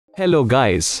Hello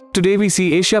guys, today we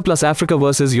see Asia plus Africa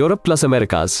versus Europe plus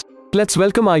Americas. Let's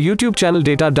welcome our YouTube channel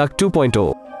Data Duck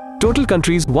 2.0. Total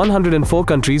countries 104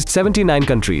 countries, 79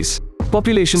 countries.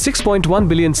 Population 6.1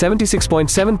 billion,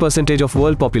 76.7% of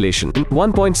world population.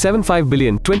 1.75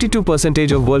 billion,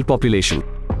 22% of world population.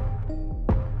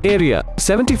 Area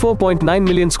 74.9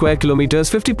 million square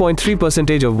kilometers,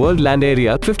 50.3% of world land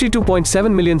area.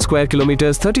 52.7 million square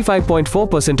kilometers,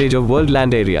 35.4% of world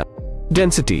land area.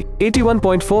 Density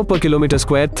 81.4 per kilometer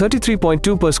square,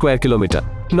 33.2 per square kilometer.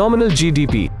 Nominal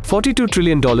GDP $42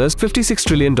 trillion, $56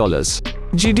 trillion.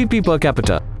 GDP per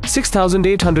capita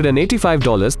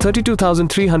 $6,885,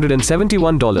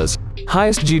 $32,371.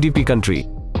 Highest GDP country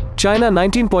China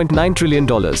 $19.9 trillion,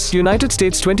 United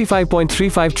States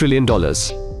 $25.35 trillion.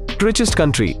 Richest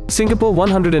country Singapore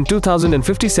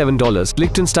 $102,057,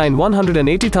 Liechtenstein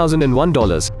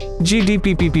 $180,001.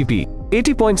 GDP PPP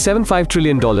 $80.75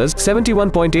 trillion,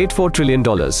 $71.84 trillion.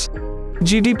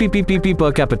 GDP PPP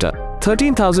per capita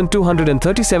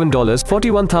 $13,237,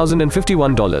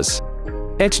 $41,051.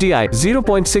 HDI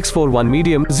 0.641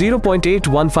 medium,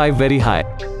 0.815 very high.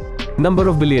 Number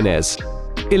of billionaires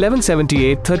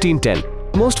 1178, 1310.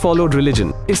 Most followed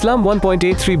religion Islam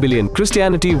 1.83 billion,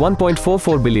 Christianity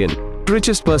 1.44 billion.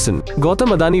 Richest person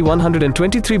Gautam Adani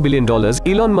 $123 billion,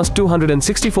 Elon Musk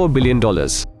 $264 billion.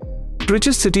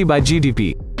 Richest city by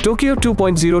GDP Tokyo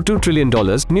 $2.02 trillion,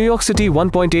 New York City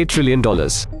 $1.8 trillion.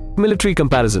 Military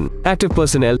comparison Active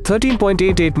personnel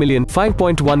 13.88 million,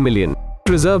 5.1 million.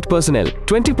 Reserved personnel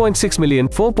 20.6 million,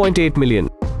 4.8 million.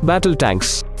 Battle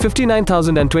tanks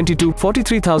 59,022,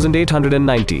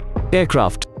 43,890.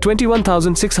 Aircraft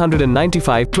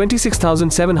 21,695,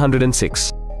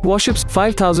 26,706. Warships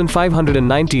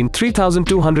 5,519,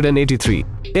 3,283.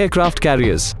 Aircraft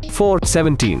carriers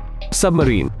 417.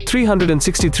 Submarine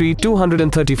 363,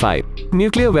 235.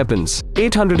 Nuclear weapons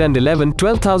 811,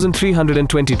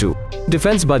 12,322.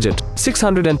 Defense budget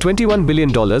 $621 billion,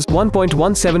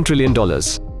 $1.17 trillion.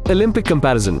 Olympic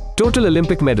comparison Total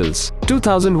Olympic medals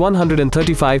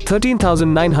 2,135,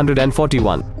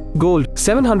 13,941. Gold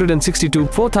 762,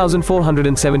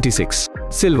 4,476.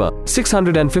 Silver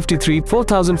 653,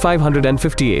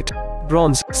 4,558.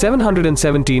 Bronze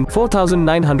 717,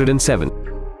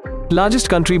 4,907. Largest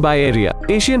country by area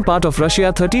Asian part of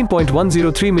Russia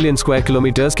 13.103 million square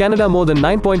kilometers, Canada more than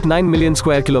 9.9 million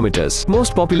square kilometers.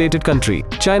 Most populated country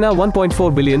China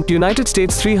 1.4 billion, United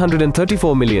States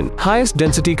 334 million. Highest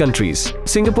density countries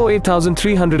Singapore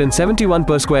 8,371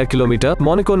 per square kilometer,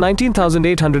 Monaco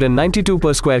 19,892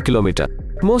 per square kilometer.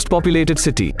 Most populated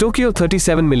city Tokyo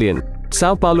 37 million,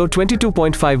 Sao Paulo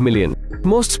 22.5 million.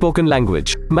 Most spoken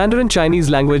language Mandarin Chinese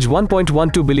language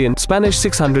 1.12 billion, Spanish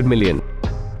 600 million.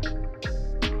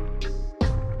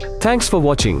 Thanks for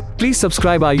watching. Please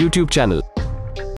subscribe our YouTube channel.